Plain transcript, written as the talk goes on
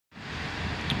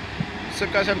So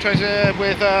guys, I'm trains here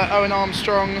with Owen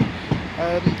Armstrong,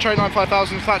 train line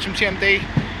 5000, Thatcham TMD.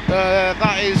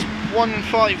 That is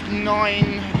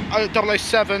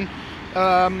 159007,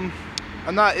 and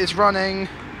that is running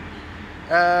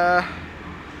that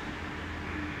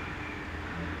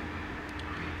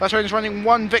train is running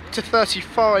 1 Victor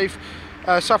 35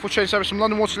 Southwest train service from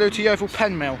London Waterloo to Yeovil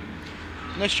Penmill.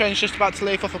 And this train is just about to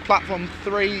leave off of platform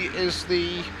 3 is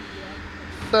the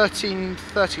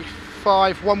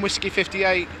 1335 1 Whiskey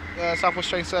 58 Southwest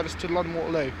train service to London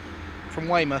Waterloo from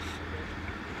Weymouth.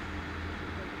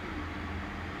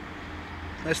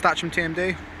 There's Thatcham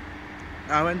TMD.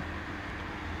 Owen.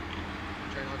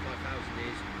 Train line 5000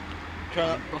 is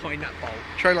behind that bolt.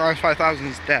 Train line 5000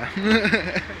 is there. I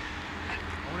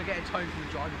want to get a tone from the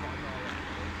driver, but I'm not.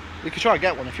 You could try and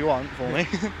get one if you want for me.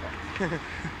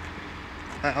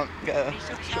 I'll get a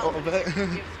shot of it.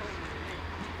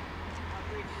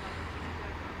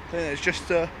 It's just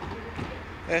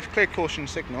it's clear caution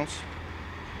signals.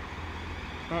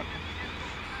 Right.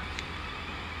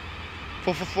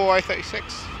 444 A36.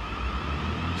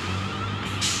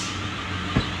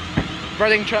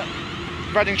 Reading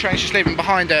train's just leaving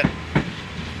behind it.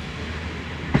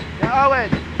 Yeah,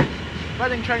 Owen!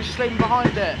 Reading train's just leaving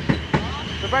behind it.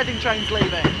 The Reading train's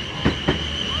leaving.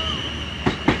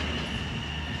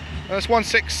 That's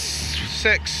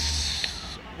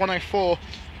 166104.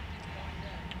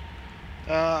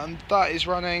 And that is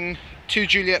running 2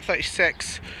 Juliet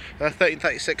 36,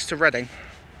 1336 to Reading.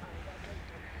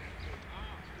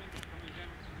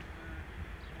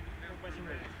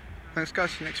 Thanks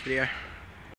guys, see you next video.